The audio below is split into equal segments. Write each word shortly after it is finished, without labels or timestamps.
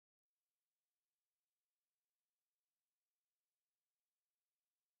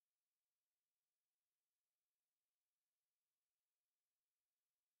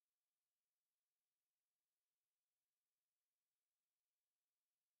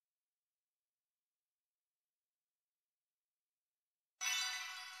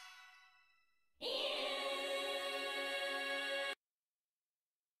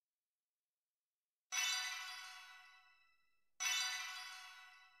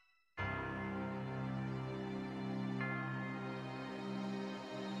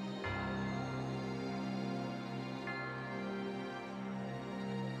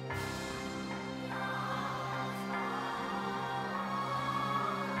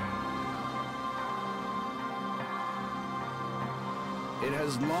It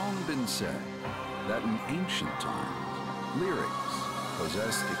has long been said that in ancient times, lyrics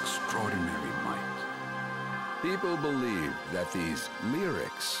possessed extraordinary might. People believed that these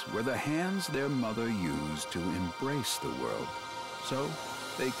lyrics were the hands their mother used to embrace the world, so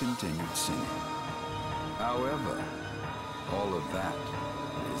they continued singing. However, all of that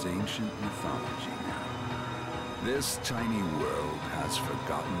is ancient mythology now. This tiny world has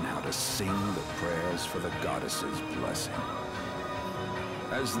forgotten how to sing the prayers for the goddess's blessing.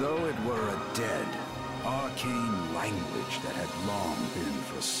 As though it were a dead, arcane language that had long been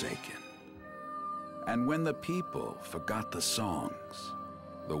forsaken. And when the people forgot the songs,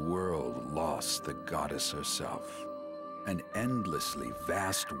 the world lost the goddess herself. An endlessly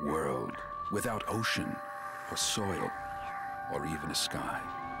vast world without ocean or soil or even a sky.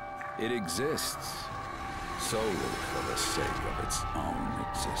 It exists solely for the sake of its own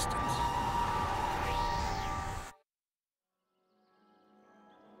existence.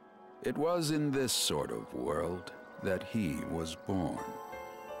 It was in this sort of world that he was born.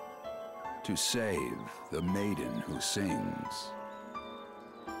 To save the maiden who sings,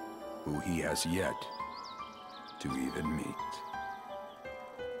 who he has yet to even meet.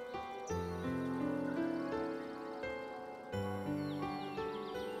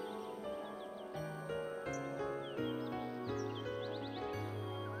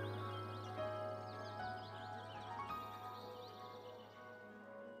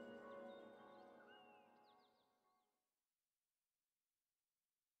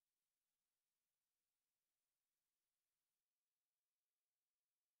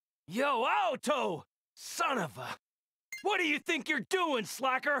 Yo, Auto! Son of a... What do you think you're doing,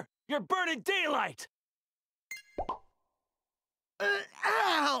 slacker? You're burning daylight!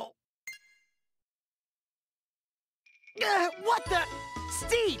 Ow! What the...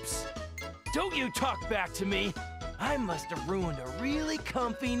 Steeps! Don't you talk back to me! I must have ruined a really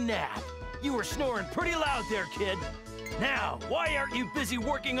comfy nap. You were snoring pretty loud there, kid. Now, why aren't you busy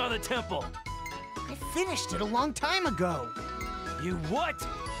working on the temple? I finished it a long time ago. You what?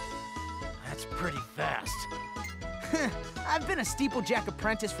 That's pretty fast. I've been a steeplejack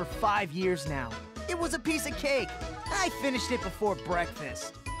apprentice for 5 years now. It was a piece of cake. I finished it before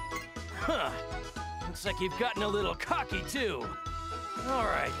breakfast. Huh. Looks like you've gotten a little cocky, too. All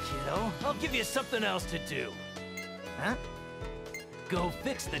right, kiddo. I'll give you something else to do. Huh? Go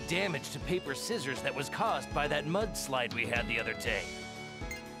fix the damage to paper scissors that was caused by that mudslide we had the other day.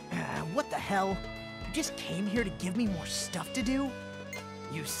 What the hell? You just came here to give me more stuff to do?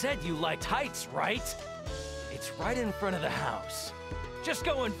 You said you liked heights, right? It's right in front of the house. Just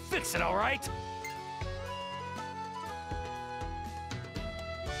go and fix it, all right?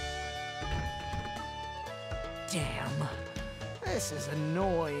 Damn. This is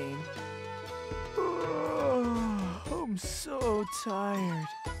annoying. Oh, I'm so tired.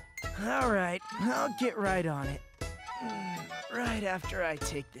 All right, I'll get right on it. Right after I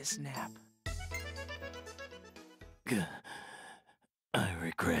take this nap. I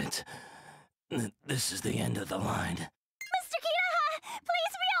regret that this is the end of the line. Mr. Kiraha,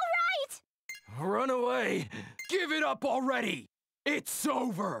 please be all right! Run away! Give it up already! It's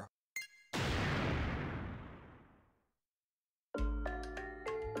over!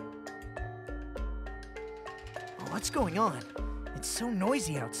 What's going on? It's so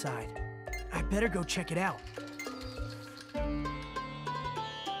noisy outside. I better go check it out.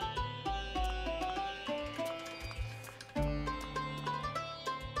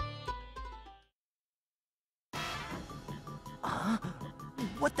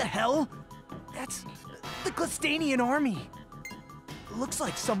 What the hell? That's the Klestanian army. Looks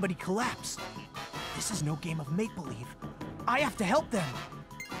like somebody collapsed. This is no game of make-believe. I have to help them.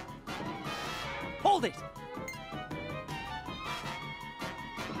 Hold it!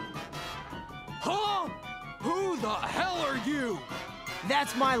 Huh? Who the hell are you?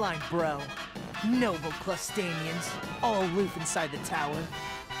 That's my line, bro. Noble Klestanians, all aloof inside the tower.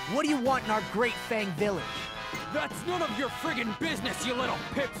 What do you want in our Great Fang village? That's none of your friggin' business, you little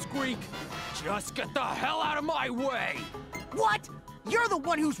pipsqueak! Just get the hell out of my way! What? You're the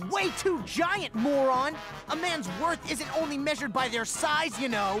one who's way too giant, moron! A man's worth isn't only measured by their size, you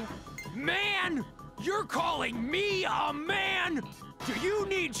know! Man! You're calling me a man? Do you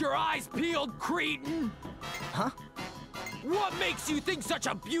need your eyes peeled, cretin? Huh? What makes you think such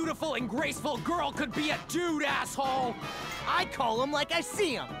a beautiful and graceful girl could be a dude, asshole? I call him like I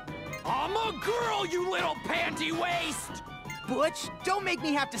see him! I'm a girl, you little panty waist! Butch, don't make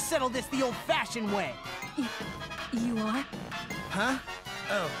me have to settle this the old-fashioned way. You are? Huh?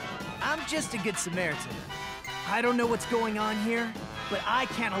 Oh, I'm just a good Samaritan. I don't know what's going on here, but I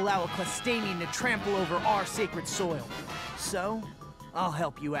can't allow a Klestanian to trample over our sacred soil. So, I'll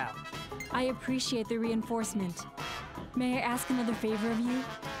help you out. I appreciate the reinforcement. May I ask another favor of you?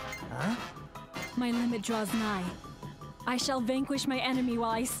 Huh? My limit draws nigh. I shall vanquish my enemy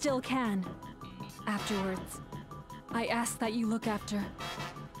while I still can. Afterwards, I ask that you look after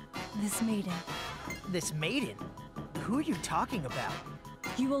this maiden. This maiden? Who are you talking about?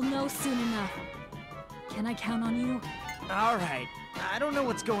 You will know soon enough. Can I count on you? All right. I don't know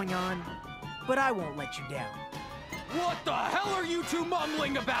what's going on, but I won't let you down. What the hell are you two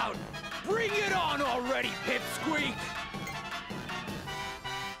mumbling about? Bring it on already, Pipsqueak!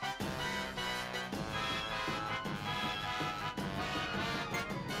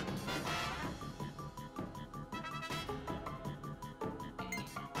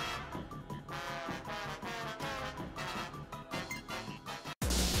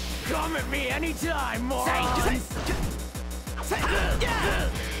 Come at me anytime, morons!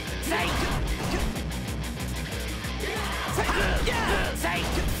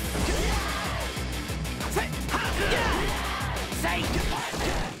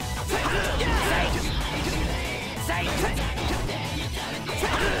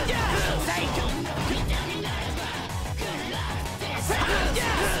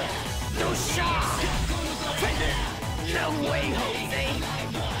 No shot! No way, Jose!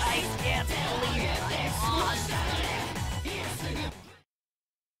 I can't believe I lost.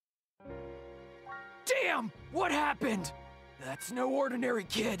 Damn! What happened? That's no ordinary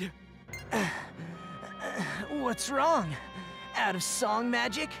kid. What's wrong? Out of song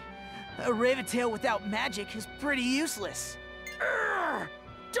magic? A raven tail without magic is pretty useless.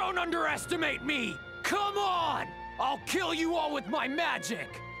 Don't underestimate me! Come on! I'll kill you all with my magic!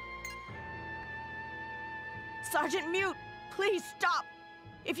 Sergeant Mute, please stop!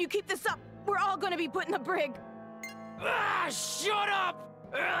 If you keep this up, we're all gonna be put in the brig! Ah, shut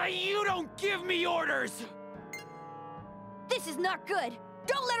up! You don't give me orders! This is not good.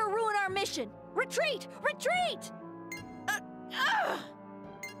 Don't let her ruin our mission. Retreat! Retreat!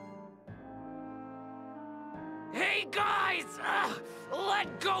 Hey guys!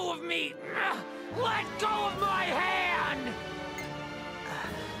 Let go of me! Let go of my hand!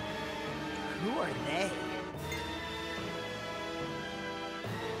 Who are they?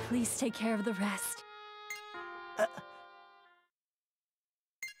 Please take care of the rest.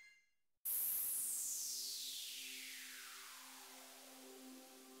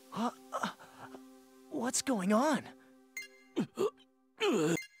 What's going on?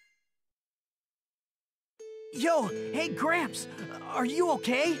 Yo, hey Gramps, are you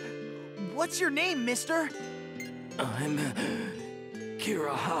okay? What's your name, mister? I'm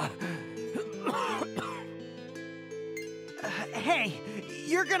Kiraha. Hey,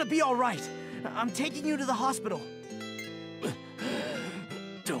 you're gonna be all right. I'm taking you to the hospital.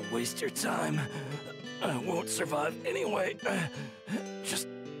 Don't waste your time. I won't survive anyway. Just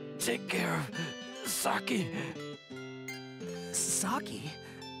take care of Saki. Saki?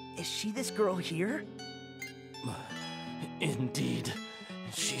 Is she this girl here? Indeed.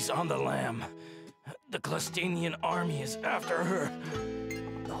 She's on the lam. The Clustanian army is after her.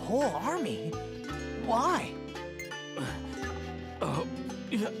 The whole army? Why? Oh,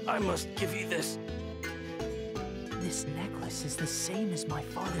 I must give you this. This necklace is the same as my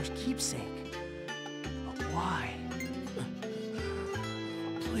father's keepsake. But why?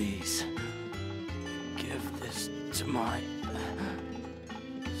 Please, give this to my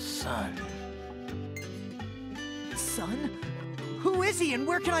son. Son? Who is he and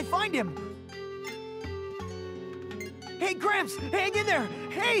where can I find him? Hey, Gramps! Hang in there!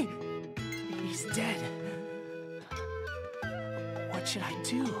 Hey! He's dead. What should I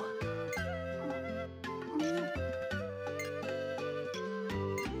do?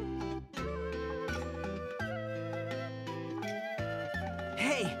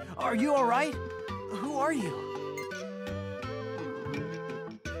 Hey, are you all right? Who are you?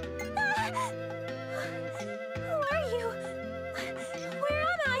 Who are you? Where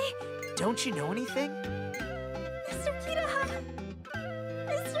am I? Don't you know anything? Mr. Kiraha!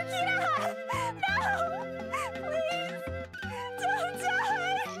 Mr. Kiraha! No! Please! Don't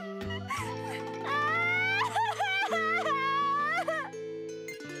die!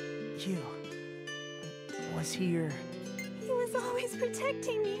 You. Was he your... He was always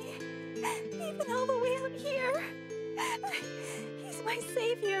protecting me, even all the way out here. He's my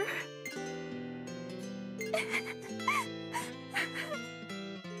savior.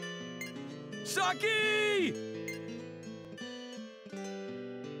 Saki!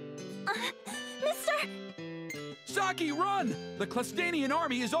 Mister! Saki, run! The Clustanian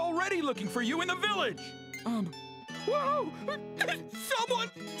army is already looking for you in the village! Whoa!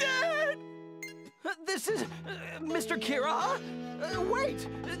 Someone's dead! This is... Mr. Kira? Wait!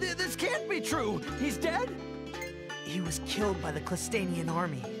 This can't be true! He's dead? He was killed by the Klestanian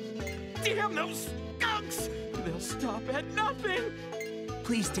army. Damn those skunks! They'll stop at nothing!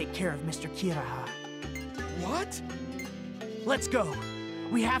 Please take care of Mr. Kiraha. What? Let's go.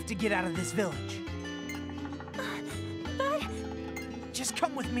 We have to get out of this village. But... Just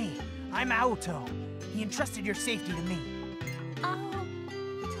come with me. I'm Aoto. He entrusted your safety to me.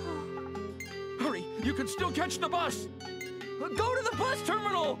 Hurry, you can still catch the bus! Go to the bus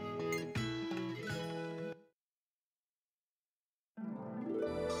terminal!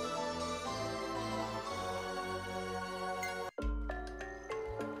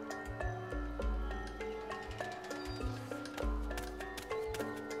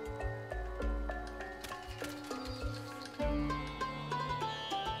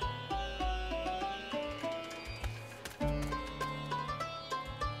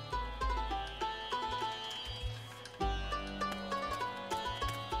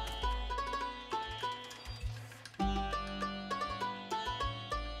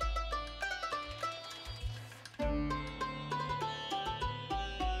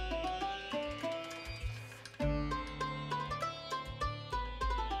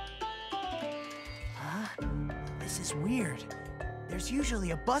 This is weird. There's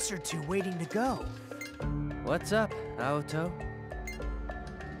usually a bus or two waiting to go. What's up, Aoto?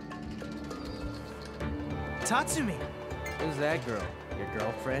 Tatsumi. Who's that girl? Your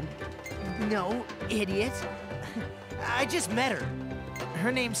girlfriend? No, idiot. I just met her.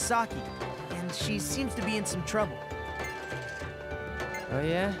 Her name's Saki, and she seems to be in some trouble. Oh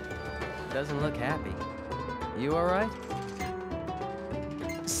yeah? Doesn't look happy. You alright?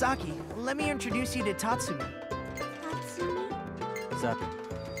 Saki, let me introduce you to Tatsumi. What's up?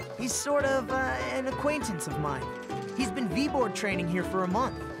 He's sort of an acquaintance of mine. He's been V-board training here for a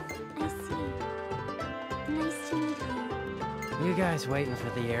month. I see. Nice to meet you. You guys waiting for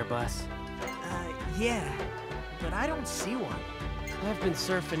the Airbus? Yeah, but I don't see one. I've been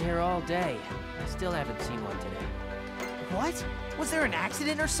surfing here all day. I still haven't seen one today. What? Was there an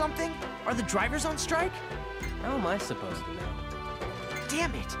accident or something? Are the drivers on strike? How am I supposed to know?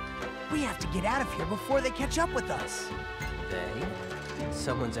 Damn it! We have to get out of here before they catch up with us. They?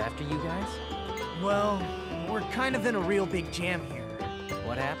 Someone's after you guys? Well, we're kind of in a real big jam here.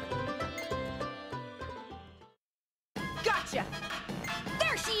 What happened? Gotcha!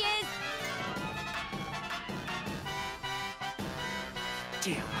 There she is!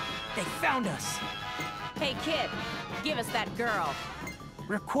 Damn, they found us. Hey, kid, give us that girl.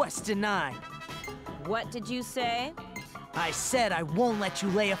 Request denied. What did you say? I said I won't let you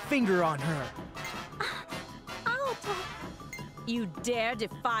lay a finger on her. Aoto. You dare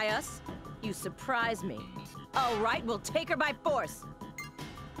defy us? You surprise me. All right, we'll take her by force.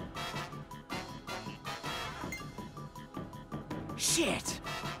 Shit!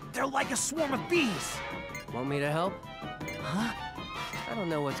 They're like a swarm of bees! Want me to help? Huh? I don't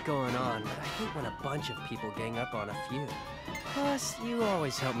know what's going on, but I hate when a bunch of people gang up on a few. Plus, you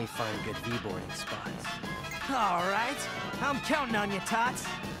always help me find good V-boarding spots. All right, I'm counting on you, Tots.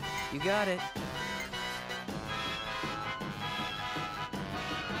 You got it.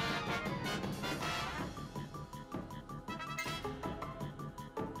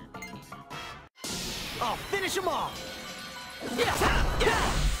 I'll finish them all!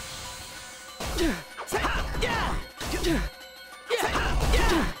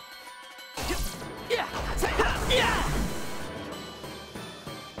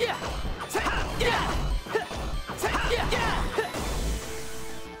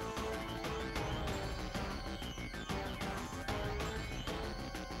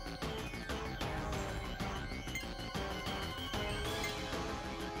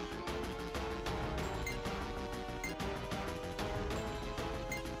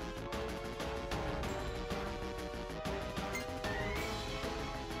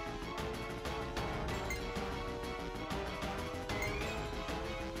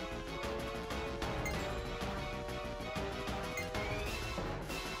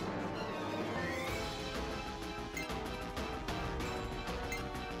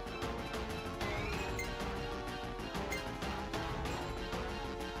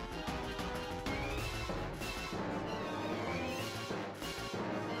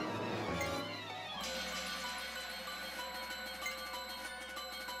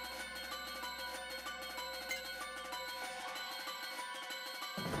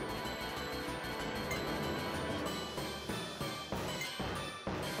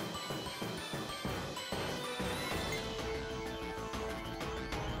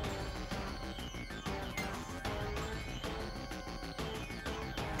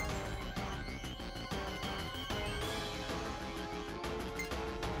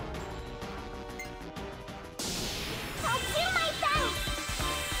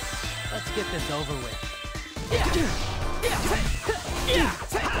 get this over with.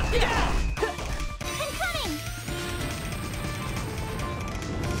 Incoming!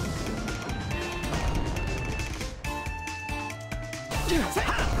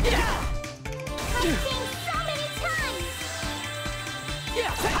 I've seen so many times!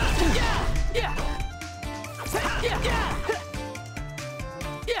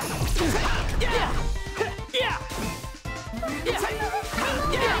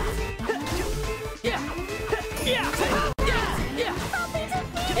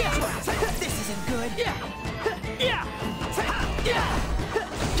 This isn't good.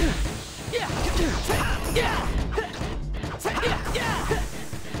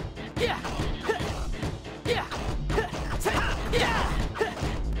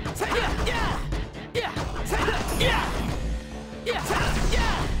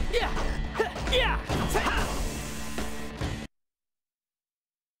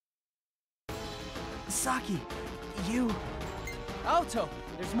 Saki, you... Alto,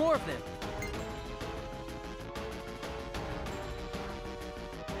 there's more of them.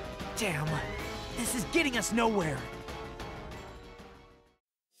 Damn, this is getting us nowhere.